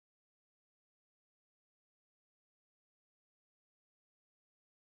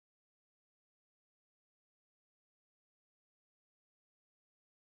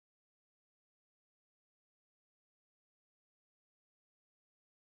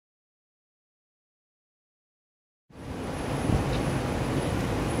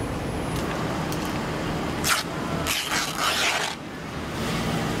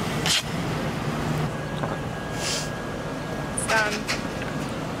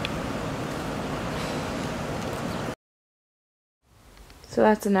So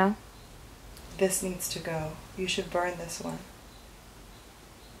that's a no? This needs to go. You should burn this one.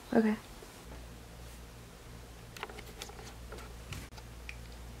 Okay.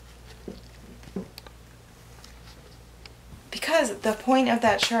 Because the point of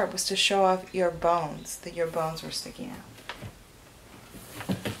that shirt was to show off your bones, that your bones were sticking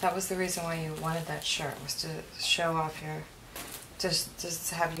out. That was the reason why you wanted that shirt, was to show off your,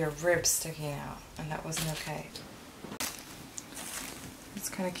 just have your ribs sticking out, and that wasn't okay. It's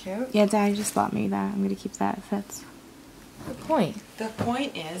kind of cute. Yeah, Dad just bought me that. I'm gonna keep that. It fits. The point. The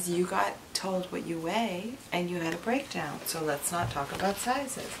point is you got told what you weigh and you had a breakdown, so let's not talk about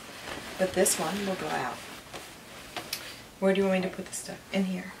sizes. But this one will go out. Where do you want me to put the stuff? In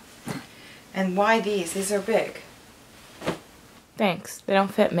here. And why these? These are big. Thanks. They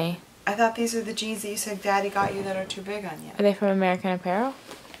don't fit me. I thought these are the jeans that you said Daddy got you that are too big on you. Are they from American Apparel?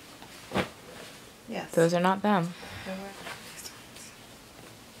 Yes. Those are not them.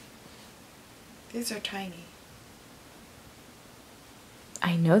 These are tiny.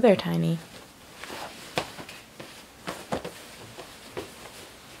 I know they're tiny.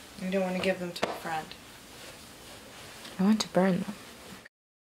 You don't want to give them to a friend. I want to burn them.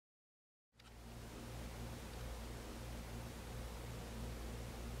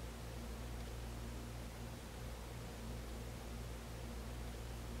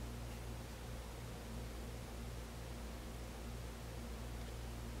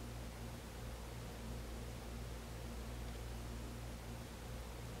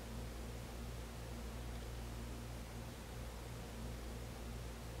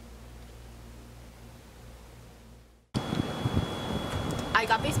 I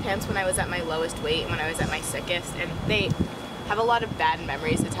got these pants when I was at my lowest weight, when I was at my sickest, and they have a lot of bad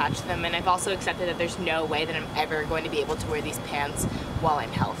memories attached to them, and I've also accepted that there's no way that I'm ever going to be able to wear these pants while I'm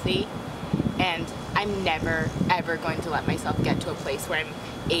healthy, and I'm never, ever going to let myself get to a place where I'm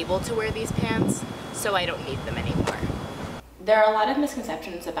able to wear these pants, so I don't need them anymore. There are a lot of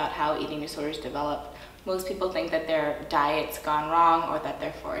misconceptions about how eating disorders develop. Most people think that their diet's gone wrong or that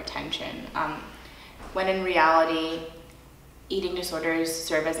they're for attention, when in reality, eating disorders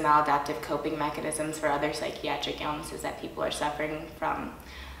serve as maladaptive coping mechanisms for other psychiatric illnesses that people are suffering from.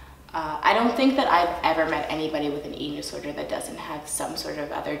 I don't think that I've ever met anybody with an eating disorder that doesn't have some sort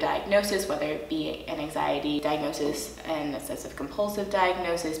of other diagnosis, whether it be an anxiety diagnosis, an obsessive compulsive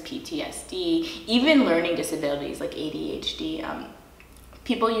diagnosis, PTSD, even learning disabilities like ADHD.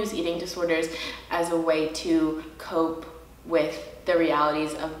 People use eating disorders as a way to cope with the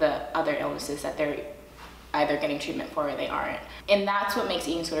realities of the other illnesses that they're either getting treatment for or they aren't. And that's what makes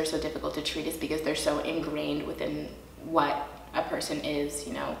eating disorders so difficult to treat, is because they're so ingrained within what a person is,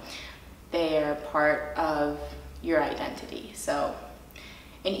 you know. They are part of your identity. So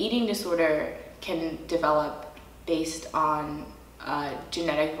an eating disorder can develop based on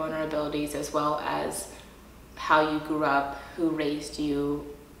genetic vulnerabilities, as well as how you grew up, who raised you,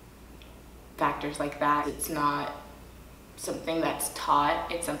 factors like that. It's not something that's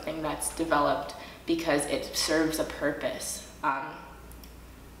taught, it's something that's developed because it serves a purpose.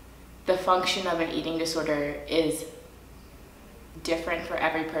 The function of an eating disorder is different for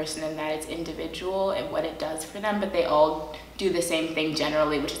every person in that it's individual and what it does for them, but they all do the same thing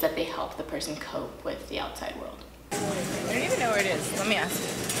generally, which is that they help the person cope with the outside world. I don't even know where it is. Let me ask.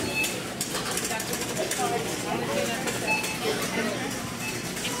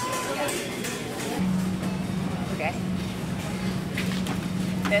 Okay.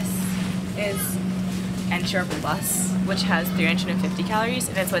 This is Ensure Plus, which has 350 calories,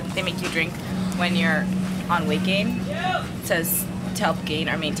 and it's what they make you drink when you're on weight gain. It says to help gain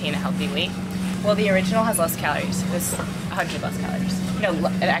or maintain a healthy weight. Well, the original has less calories. It's 100 less calories. No,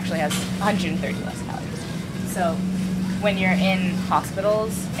 it actually has 130 less calories. So when you're in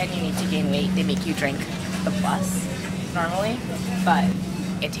hospitals and you need to gain weight, they make you drink the Plus normally, but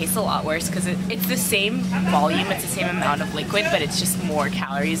it tastes a lot worse because it's the same volume, it's the same amount of liquid, but it's just more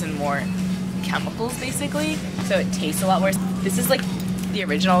calories and more chemicals basically, so it tastes a lot worse. This is like the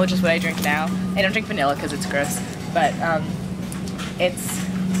original, which is what I drink now. I don't drink vanilla because it's gross, but it's,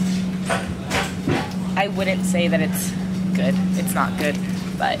 I wouldn't say that it's good. It's not good,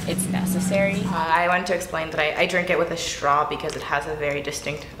 but it's necessary. I wanted to explain that I drink it with a straw because it has a very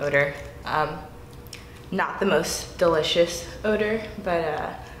distinct odor. Not the most delicious odor,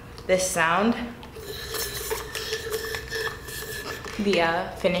 but this sound, the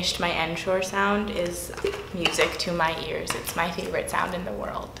finished my Ensure sound, is music to my ears. It's my favorite sound in the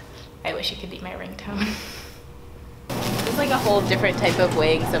world. I wish it could be my ringtone. It's like a whole different type of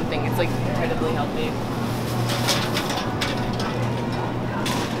weighing something. It's like incredibly healthy.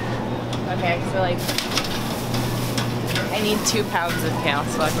 Okay, so like I need 2 pounds of kale,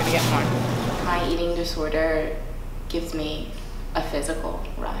 so I'm gonna get more. My eating disorder gives me a physical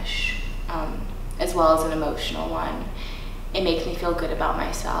rush, as well as an emotional one. It makes me feel good about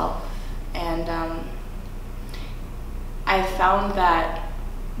myself, and I found that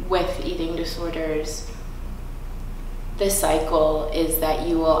with eating disorders, the cycle is that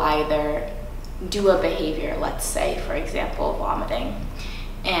you will either do a behavior, let's say, for example, vomiting,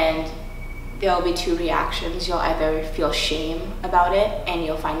 and there will be 2 reactions. You'll either feel shame about it and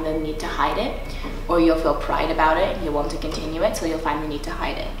you'll find the need to hide it, or you'll feel pride about it and you want to continue it, so you'll find the need to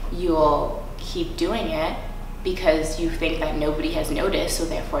hide it. You'll keep doing it because you think that nobody has noticed, so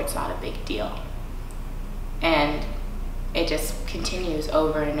therefore it's not a big deal. And it just continues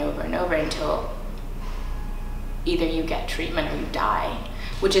over and over and over until either you get treatment or you die,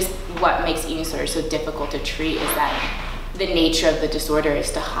 which is what makes eating disorder so difficult to treat, is that the nature of the disorder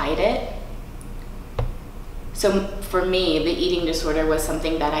is to hide it. So for me, the eating disorder was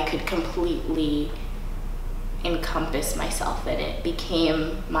something that I could completely encompass myself in. It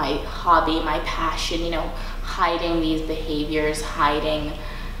became my hobby, my passion, you know, hiding these behaviors, hiding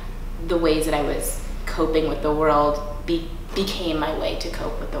the ways that I was coping with the world became my way to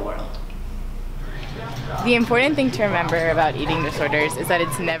cope with the world. The important thing to remember about eating disorders is that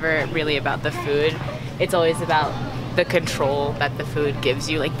it's never really about the food. It's always about the control that the food gives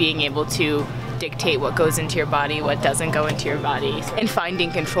you, like being able to dictate what goes into your body, what doesn't go into your body. And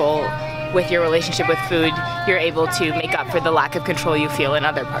finding control with your relationship with food, you're able to make up for the lack of control you feel in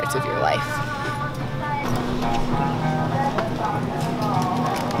other parts of your life.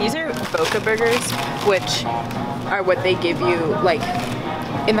 These are Boca burgers, which are what they give you, like,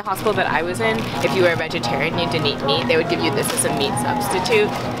 in the hospital that I was in. If you were a vegetarian and you didn't eat meat, they would give you this as a meat substitute,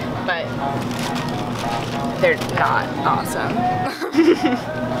 but they're not awesome.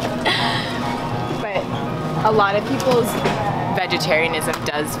 But a lot of people's vegetarianism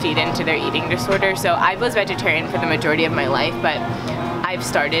does feed into their eating disorder. So I was vegetarian for the majority of my life, but I've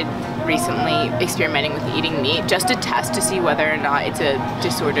started recently experimenting with eating meat just to test to see whether or not it's a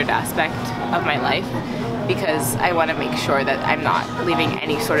disordered aspect of my life, because I want to make sure that I'm not leaving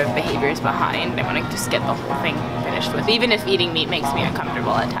any sort of behaviors behind. I want to just get the whole thing finished with, even if eating meat makes me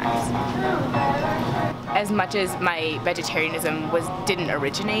uncomfortable at times. As much as my vegetarianism didn't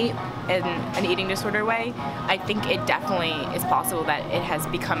originate in an eating disorder way, I think it definitely is possible that it has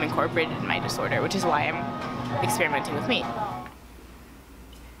become incorporated in my disorder, which is why I'm experimenting with meat.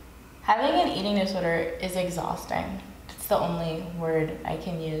 Having an eating disorder is exhausting. It's the only word I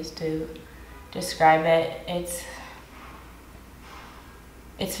can use to describe it. It's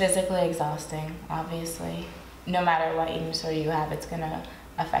physically exhausting, obviously. No matter what eating disorder you have, it's gonna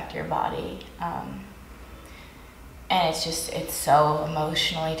affect your body. And it's so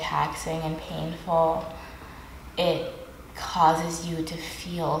emotionally taxing and painful. It causes you to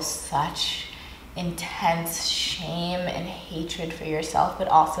feel such intense shame and hatred for yourself, but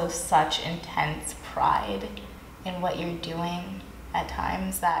also such intense pride in what you're doing at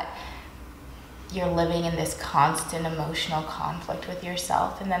times, that you're living in this constant emotional conflict with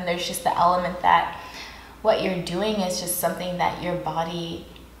yourself. And then there's just the element that what you're doing is just something that your body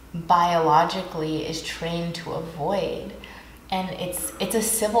biologically is trained to avoid. And it's a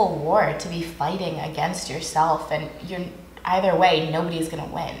civil war to be fighting against yourself, and either way, nobody's gonna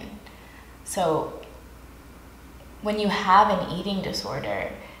win. So when you have an eating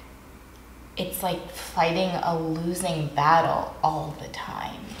disorder, it's like fighting a losing battle all the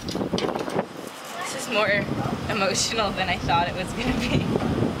time. This is more emotional than I thought it was gonna be.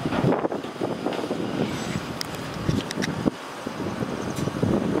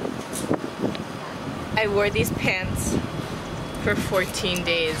 I wore these pants for 14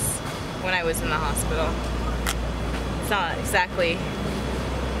 days when I was in the hospital. It's not exactly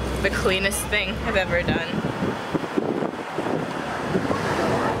the cleanest thing I've ever done.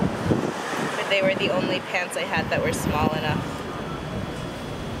 But they were the only pants I had that were small enough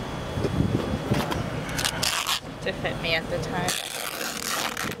to fit me at the time.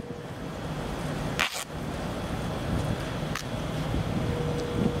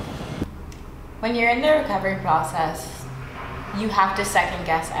 When you're in the recovery process, you have to second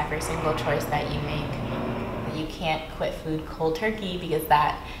guess every single choice that you make. You can't quit food cold turkey, because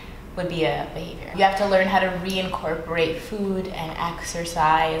that would be a behavior. You have to learn how to reincorporate food and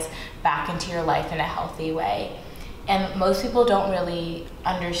exercise back into your life in a healthy way. And most people don't really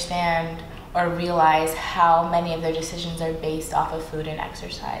understand or realize how many of their decisions are based off of food and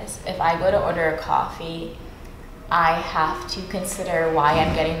exercise. If I go to order a coffee, I have to consider why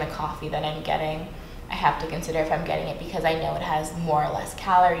I'm getting the coffee that I'm getting. I have to consider if I'm getting it because I know it has more or less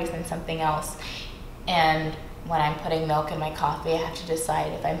calories than something else. And when I'm putting milk in my coffee, I have to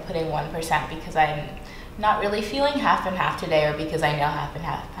decide if I'm putting 1% because I'm not really feeling half and half today, or because I know half and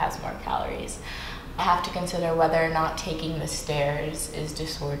half has more calories. I have to consider whether or not taking the stairs is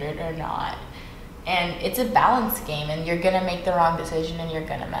disordered or not. And it's a balance game, and you're gonna make the wrong decision and you're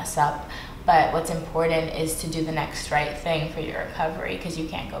gonna mess up. But what's important is to do the next right thing for your recovery, because you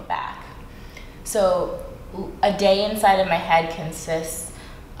can't go back. So a day inside of my head consists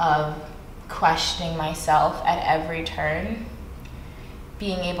of questioning myself at every turn,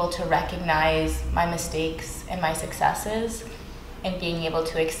 being able to recognize my mistakes and my successes, and being able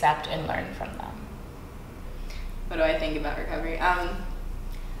to accept and learn from them. What do I think about recovery?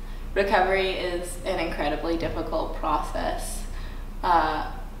 Recovery is an incredibly difficult process.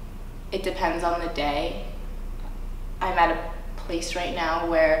 It depends on the day. I'm at a place right now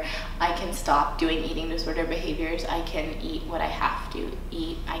where I can stop doing eating disorder behaviors. I can eat what I have to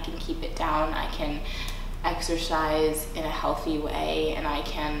eat. I can keep it down. I can exercise in a healthy way, and I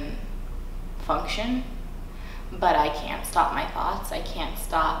can function. But I can't stop my thoughts. I can't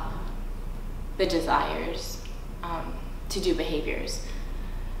stop the desires to do behaviors.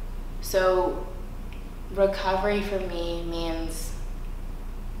 So recovery for me means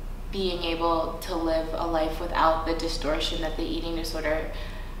being able to live a life without the distortion that the eating disorder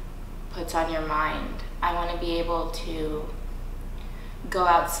puts on your mind. I want to be able to go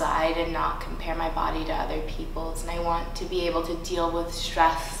outside and not compare my body to other people's, and I want to be able to deal with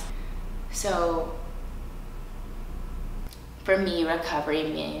stress. So for me, recovery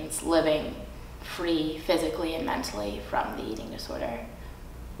means living free physically and mentally from the eating disorder,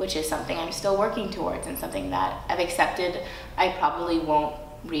 which is something I'm still working towards and something that I've accepted I probably won't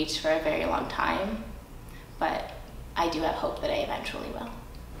reach for a very long time, but I do have hope that I eventually will.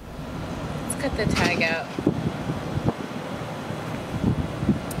 Let's cut the tag out.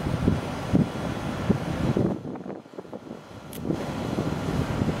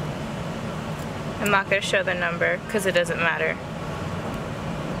 I'm not going to show the number because it doesn't matter.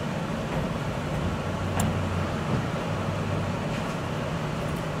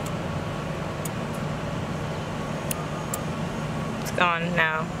 It's gone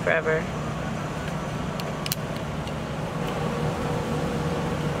now, forever.